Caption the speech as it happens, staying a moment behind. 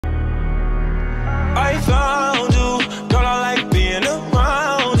I found you. Girl, I like being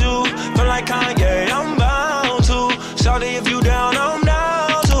around you. Feel like Kanye, I'm bound to. Shawty, if you down, I'm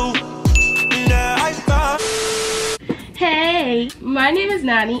down too. Yeah, I found. Hey, my name is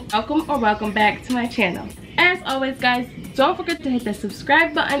Nani. Welcome back to my channel. As always, guys, don't forget to hit the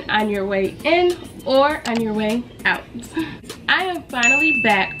subscribe button on your way in or on your way out. I am finally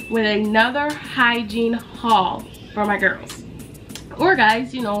back with another hygiene haul for my girls. Or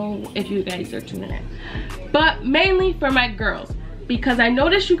guys, you know, if you guys are tuning in. But mainly for my girls, because I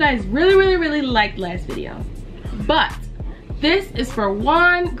noticed you guys really liked last video. But this is for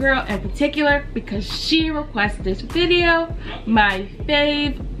one girl in particular because she requested this video, my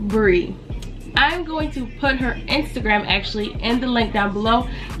fave Bree. I'm going to put her Instagram actually in the link down below.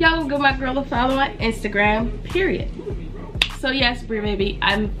 Y'all will give my girl a follow on Instagram, period. So yes, Bree baby,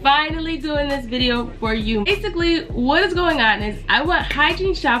 I'm finally doing this video for you. Basically, what is going on is I went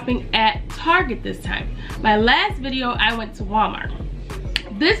hygiene shopping at Target this time. My last video, I went to Walmart.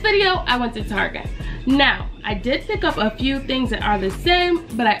 This video, I went to Target. Now, I did pick up a few things that are the same,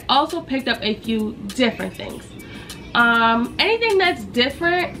 but I also picked up a few different things. Anything that's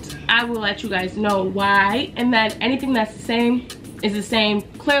different, I will let you guys know why, and then anything that's the same is the same,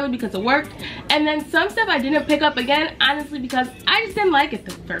 clearly because it worked. And then some stuff I didn't pick up again, honestly, because I just didn't like it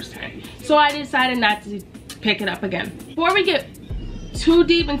the first time, so I decided not to pick it up again. Before we get too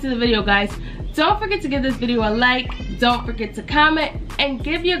deep into the video, guys, don't forget to give this video a like, don't forget to comment, and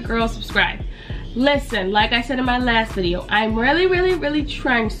give your girl subscribe. Listen, like I said in my last video, I'm really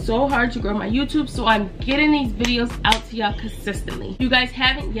trying so hard to grow my YouTube, so I'm getting these videos out to y'all consistently. If you guys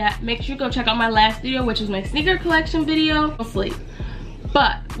haven't yet, make sure you go check out my last video, which is my sneaker collection video. I'll sleep.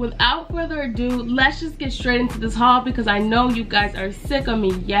 But without further ado, let's just get straight into this haul because I know you guys are sick of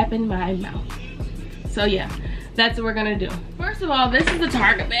me yapping my mouth. So yeah, that's what we're gonna do. First of all, this is the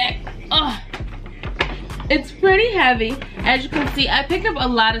Target bag. Ugh. It's pretty heavy. As you can see, I picked up a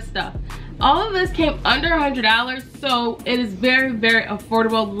lot of stuff. All of this came under $100, so it is very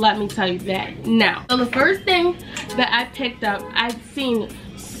affordable, let me tell you that. Now, so the first thing that I picked up, I've seen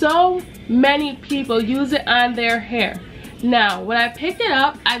so many people use it on their hair. Now, when I picked it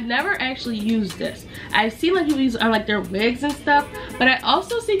up, I've never actually used this. I've seen like people use it on like their wigs and stuff, but I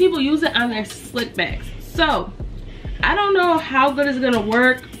also see people use it on their slick backs. So, I don't know how good it's gonna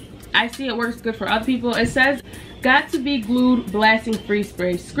work. I see it works good for other people. It says, got to be glued blasting free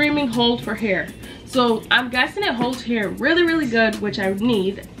spray, screaming hold for hair. So I'm guessing it holds hair really good, which I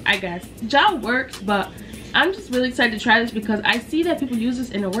need, I guess. Job works, but I'm just really excited to try this because I see that people use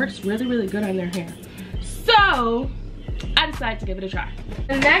this and it works really good on their hair. So I decided to give it a try.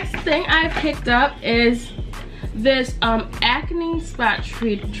 The next thing I picked up is this acne spot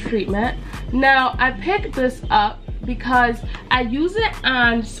treatment. Now I picked this up because I use it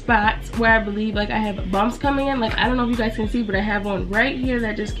on spots where I believe like I have bumps coming in. Like I don't know if you guys can see, but I have one right here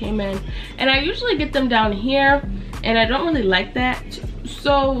that just came in, and I usually get them down here and I don't really like that,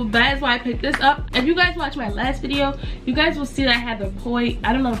 so that is why I picked this up. If you guys watch my last video, you guys will see that I had the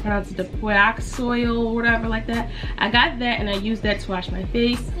I don't know how to pronounce it, the xoxoxo or whatever like that. I got that and I used that to wash my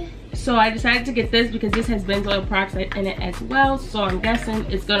face, so I decided to get this because this has benzoyl peroxide in it as well, so I'm guessing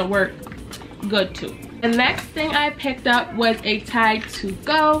it's gonna work good too. The next thing I picked up was a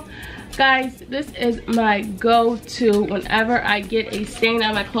Pt2. Guys, this is my go-to whenever I get a stain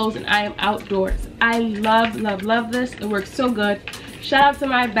on my clothes and I am outdoors. I love this. It works so good. Shout out to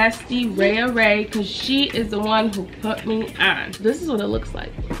my bestie Ray because she is the one who put me on. This is what it looks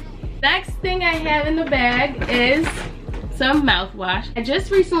like. Next thing I have in the bag is some mouthwash. I just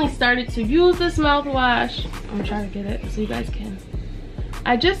recently started to use this mouthwash. I'm trying to get it so you guys can.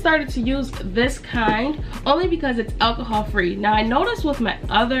 I just started to use this kind only because it's alcohol free. Now I noticed with my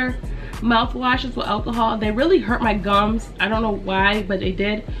other mouthwashes with alcohol, they really hurt my gums. I don't know why, but they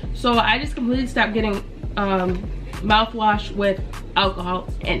did. So I just completely stopped getting mouthwash with alcohol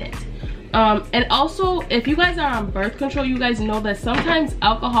in it. And also, if you guys are on birth control, you guys know that sometimes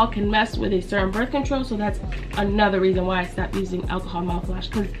alcohol can mess with a certain birth control, so that's another reason why I stopped using alcohol mouthwash,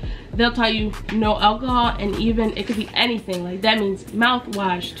 because they'll tell you no alcohol, and even it could be anything. Like that means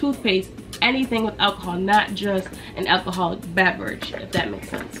mouthwash, toothpaste, anything with alcohol, not just an alcoholic beverage, if that makes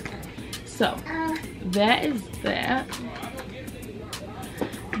sense. So that is that.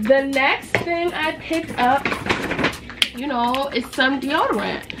 The next thing I picked up, you know, is some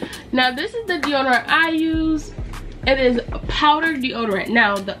deodorant. Now this is the deodorant I use. It is a powdered deodorant.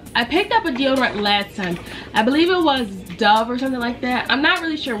 Now I picked up a deodorant last time. I believe it was Dove or something like that. I'm not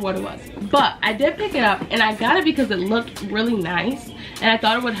really sure what it was, but I did pick it up and I got it because it looked really nice and I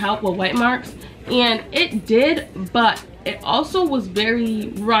thought it would help with white marks, and it did, but it also was very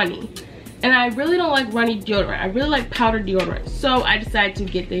runny. and I really don't like runny deodorant. I really like powdered deodorant. So I decided to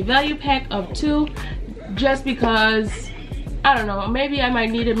get the value pack of 2 just because, I don't know, maybe I might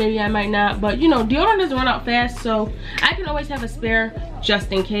need it, maybe I might not. But you know, deodorant doesn't run out fast, so I can always have a spare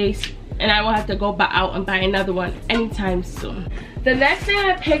just in case. And I will have to go out and buy another one anytime soon. The next thing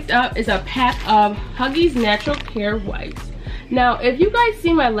I picked up is a pack of Huggies Natural Care Wipes. Now, if you guys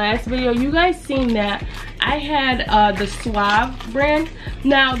see my last video, you guys seen that I had the Suave brand.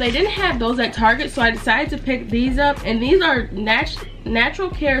 Now, they didn't have those at Target, so I decided to pick these up. And these are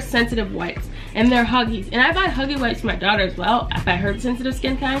natural care sensitive wipes. And they're Huggies. And I buy Huggy wipes for my daughter as well. I buy her the sensitive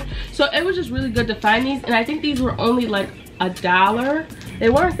skin kind. So it was just really good to find these. And I think these were only like $1. They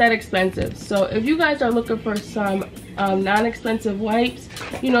weren't that expensive. So if you guys are looking for some non-expensive wipes,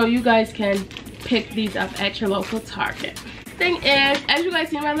 you know, you guys can pick these up at your local Target. Thing is, as you guys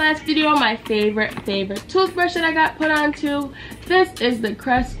see in my last video, my favorite toothbrush that I got put onto. This is the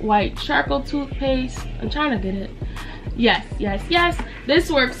Crest White Charcoal Toothpaste. I'm trying to get it. Yes.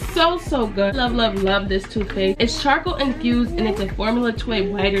 This works so good. Love this toothpaste. It's charcoal infused and it's a formula to a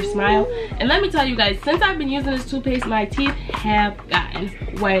whiter smile. And let me tell you guys, since I've been using this toothpaste, my teeth have gotten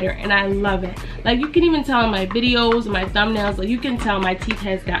whiter and I love it. Like, you can even tell in my videos, my thumbnails, like you can tell my teeth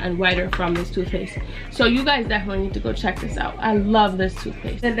has gotten whiter from this toothpaste. So you guys definitely need to go check this out. I love this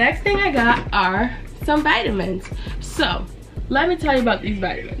toothpaste. The next thing I got are some vitamins. So let me tell you about these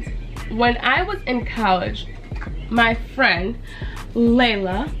vitamins. When I was in college, my friend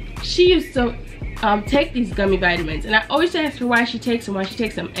Layla, she used to take these gummy vitamins, and I always asked her why she takes them,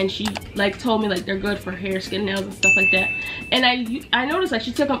 and she like told me like they're good for hair, skin, nails, and stuff like that. And I noticed like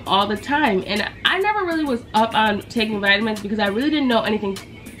she took them all the time, and I never really was up on taking vitamins because I really didn't know anything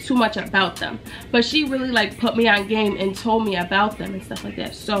too much about them. But she really like put me on game and told me about them and stuff like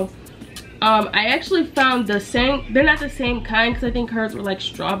that. So I actually found the same, they're not the same kind because I think hers were like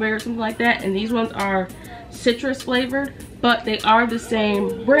strawberry or something like that, and these ones are citrus flavored, but they are the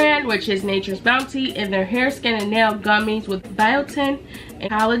same brand, which is Nature's Bounty, and they're hair, skin, and nail gummies with biotin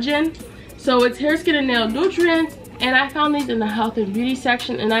and collagen. So it's hair, skin, and nail nutrients, and I found these in the health and beauty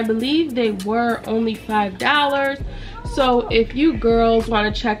section, and I believe they were only $5. So if you girls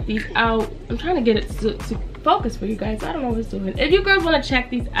want to check these out, I'm trying to get it to focus for you guys. I don't know what it's doing. If you girls want to check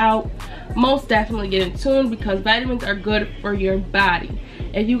these out, most definitely get in tune because vitamins are good for your body.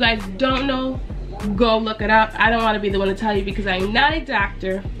 If you guys don't know, go look it up. I don't want to be the one to tell you because I'm not a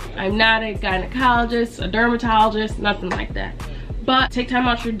doctor, I'm not a gynecologist, a dermatologist, nothing like that. But take time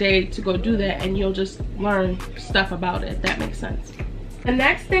out your day to go do that and you'll just learn stuff about it, if that makes sense. The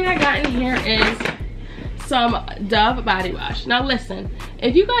next thing I got in here is some Dove body wash. Now listen,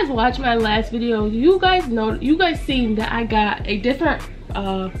 if you guys watch my last video, you guys seen that I got a different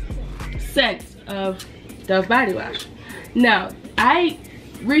scent of Dove body wash. Now I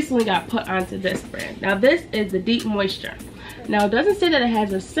recently got put onto this brand. Now this is the Deep Moisture. Now it doesn't say that it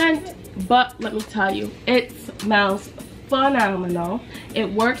has a scent, but let me tell you, it smells phenomenal. It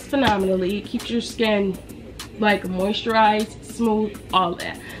works phenomenally. It keeps your skin like moisturized, smooth, all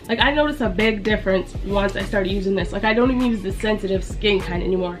that. Like I noticed a big difference once I started using this. Like I don't even use the sensitive skin kind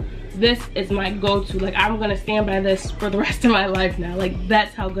anymore. This is my go-to. Like I'm gonna stand by this for the rest of my life now. Like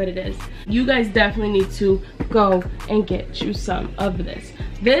that's how good it is. You guys definitely need to go and get you some of this.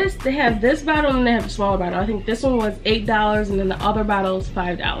 They have this bottle and they have a smaller bottle. I think this one was $8 and then the other bottle is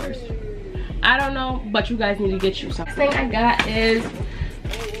 $5. I don't know, but you guys need to get you something. Next thing I got is,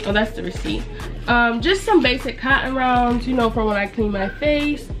 oh, that's the receipt. Just some basic cotton rounds, you know, for when I clean my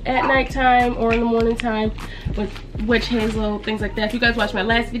face at nighttime or in the morning time with witch hazel, things like that. If you guys watched my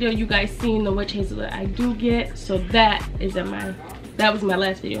last video, you guys seen the witch hazel that I do get. So that was in my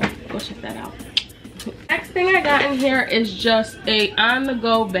last video. Go check that out. Next thing I got in here is just a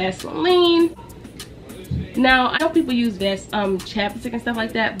on-the-go Vaseline. Now I know people use chapstick and stuff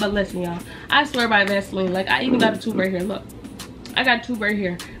like that, but listen y'all, I swear by Vaseline. Like I even got a tube right here. Look, I got a tube right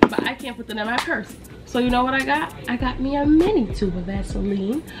here, but I can't put that in my purse. So you know what I got? I got me a mini tube of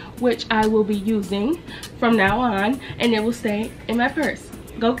Vaseline, which I will be using from now on, and it will stay in my purse.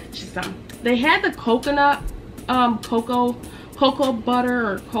 Go get you some. They had the coconut cocoa butter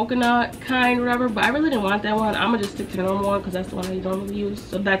or coconut kind or whatever, but I really didn't want that one. I'm gonna just stick to the normal one because that's the one I normally use,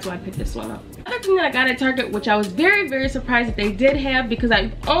 so that's why I picked this one up. Another thing that I got at Target, which I was very surprised that they did have because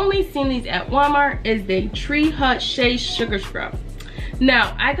I've only seen these at Walmart, is the Tree Hut Shea Sugar Scrub.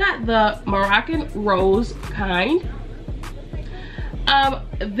 Now I got the Moroccan Rose kind.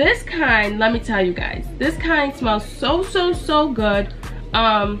 This kind, let me tell you guys, this kind smells so good.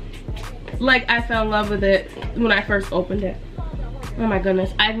 Like I fell in love with it when I first opened it. Oh my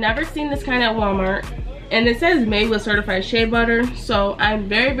goodness, I've never seen this kind at Walmart. and it says made with certified shea butter, so I'm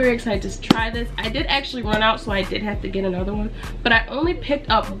very excited to try this. I did actually run out, so I did have to get another one, but I only picked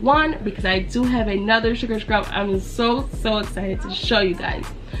up one because I do have another sugar scrub. I'm so excited to show you guys.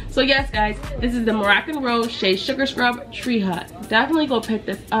 So yes guys, this is the Moroccan Rose Shea Sugar Scrub Tree Hut. Definitely go pick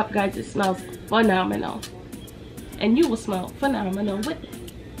this up guys, it smells phenomenal, and you will smell phenomenal with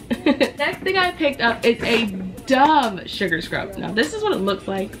it. Next thing I picked up is a Dove sugar scrub. Now this is what it looks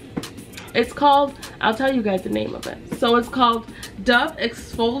like. It's called, I'll tell you guys the name of it. So it's called Dove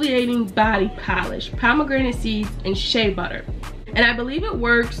Exfoliating Body Polish, Pomegranate Seeds and Shea Butter. And I believe it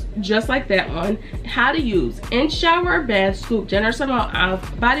works just like that one. How to use: in shower or bath, scoop generous amount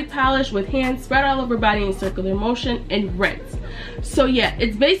of body polish with hands, spread all over body in circular motion, and rinse. So yeah,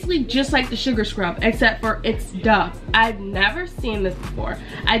 it's basically just like the sugar scrub, except for it's Dove. I've never seen this before.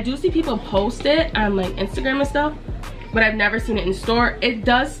 I do see people post it on like Instagram and stuff, but I've never seen it in store. It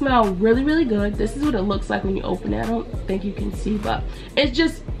does smell really good. This is what it looks like when you open it. I don't think you can see, but it's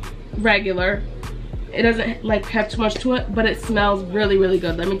just regular. It doesn't like have too much to it, but it smells really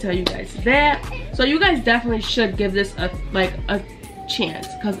good. Let me tell you guys that. So you guys definitely should give this a chance,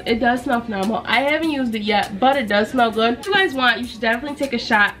 because it does smell phenomenal. I haven't used it yet, but it does smell good. If you guys want, you should definitely take a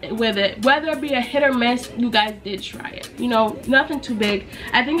shot with it. Whether it be a hit or miss, you guys did try it. You know, nothing too big.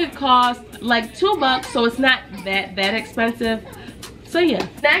 I think it costs like $2, so it's not that expensive. So yeah,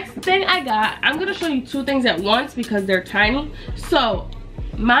 next thing I got, I'm gonna show you two things at once because they're tiny. So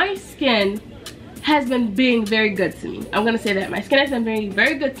my skin has been being very good to me. I'm gonna say that my skin has been being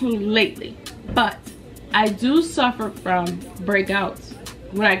very good to me lately, but I do suffer from breakouts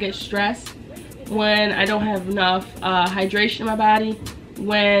when I get stressed, when I don't have enough hydration in my body.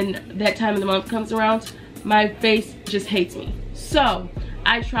 When that time of the month comes around, my face just hates me. So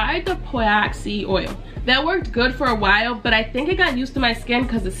I tried the Pt2 oil. That worked good for a while, but I think it got used to my skin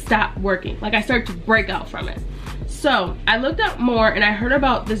because it stopped working. Like I started to break out from it. So I looked up more and I heard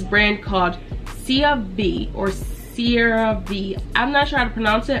about this brand called subbie or CeraVe. I'm not sure how to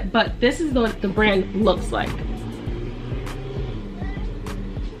pronounce it, but this is what the brand looks like.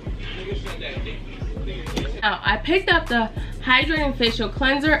 Now I picked up the hydrating facial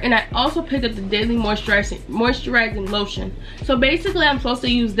cleanser, and I also picked up the daily moisturizing lotion. So basically I'm supposed to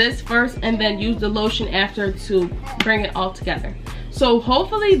use this first and then use the lotion after to bring it all together. So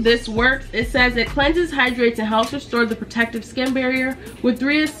hopefully this works. It says it cleanses, hydrates, and helps restore the protective skin barrier with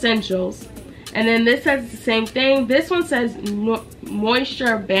 3 essentials. And then this says the same thing. This one says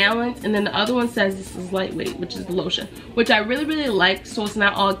moisture balance, and then the other one says this is lightweight, which is the lotion, which I really like, so it's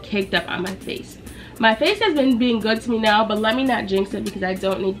not all caked up on my face. My face has been being good to me now, but let me not jinx it because I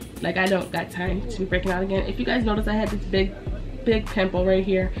don't need, like, I don't got time to be breaking out again. If you guys notice, I had this big pimple right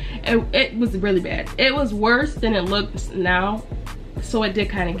here, and it was really bad. It was worse than it looks now, so it did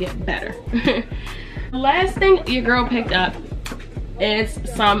kind of get better. The last thing your girl picked up is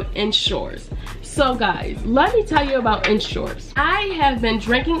some Ensures. So guys, let me tell you about Ensures. I have been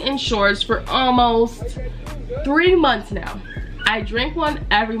drinking Ensures for almost 3 months now. I drink one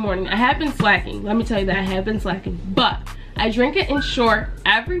every morning. I have been slacking. Let me tell you that I have been slacking. But I drink it Ensure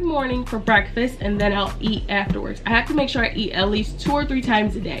every morning for breakfast, and then I'll eat afterwards. I have to make sure I eat at least 2 or 3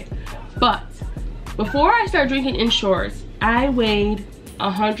 times a day. But before I started drinking Ensures, I weighed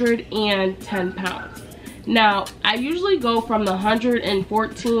 110 pounds. Now, I usually go from the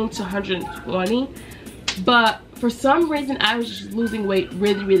 114 to 120, but for some reason I was just losing weight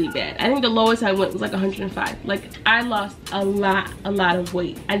really bad. I think the lowest I went was like 105. Like, I lost a lot of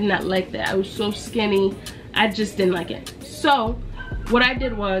weight. I did not like that. I was so skinny. I just didn't like it. So what I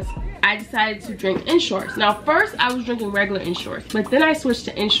did was I decided to drink Ensures. Now first I was drinking regular Ensures, but then I switched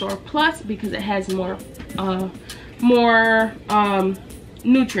to Ensure Plus because it has more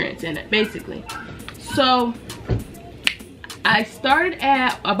nutrients in it, basically. So I started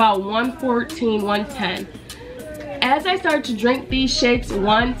at about 114, 110. As I started to drink these shakes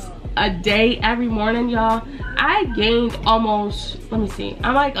once a day every morning, y'all, I gained almost, let me see,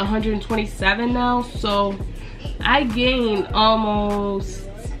 I'm like 127 now, so I gained almost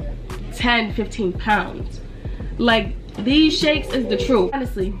 10-15 pounds. Like, these shakes is the truth.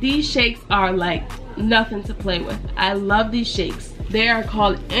 Honestly, these shakes are like nothing to play with. I love these shakes. They are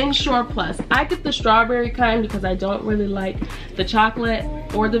called Ensure Plus. I get the strawberry kind because I don't really like the chocolate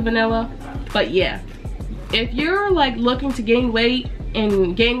or the vanilla. But yeah, if you're like looking to gain weight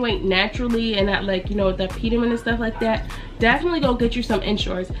and gain weight naturally and not like, you know, the peanut and stuff like that, definitely go get you some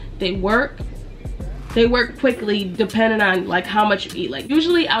Ensures. They work quickly depending on like how much you eat. Like,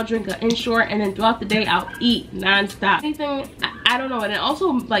 usually I'll drink an Ensure and then throughout the day I'll eat non-stop. Anything, I don't know. And it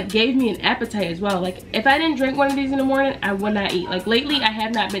also like gave me an appetite as well. Like, if I didn't drink one of these in the morning, I would not eat. Like, lately I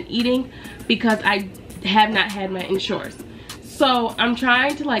have not been eating because I have not had my Ensures. So I'm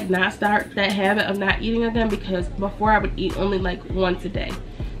trying to like not start that habit of not eating again, because before I would eat only like once a day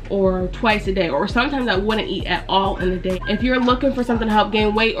or twice a day, or sometimes I wouldn't eat at all in a day. If you're looking for something to help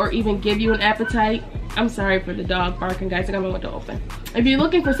gain weight or even give you an appetite, I'm sorry for the dog barking, guys. I got my window open. If you're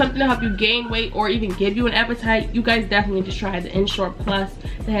looking for something to help you gain weight or even give you an appetite, you guys definitely need to try the Ensure Plus.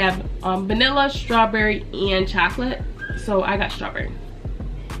 They have vanilla, strawberry, and chocolate. So I got strawberry.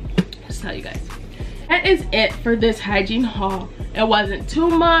 Just tell you guys. That is it for this Hygiene haul. It wasn't too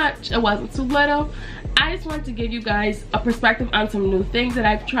much, it wasn't too little. I just wanted to give you guys a perspective on some new things that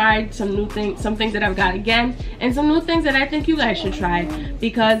I've tried, some things that I've got again, and some new things that I think you guys should try,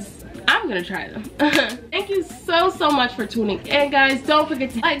 because I'm gonna try them. Thank you so much for tuning in, guys. Don't forget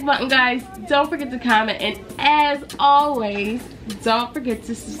to like button, guys. Don't forget to comment, and as always, don't forget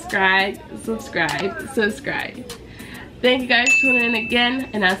to subscribe. Thank you guys for tuning in again,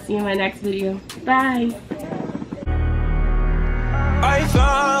 and I'll see you in my next video. Bye. I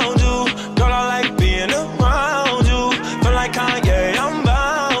found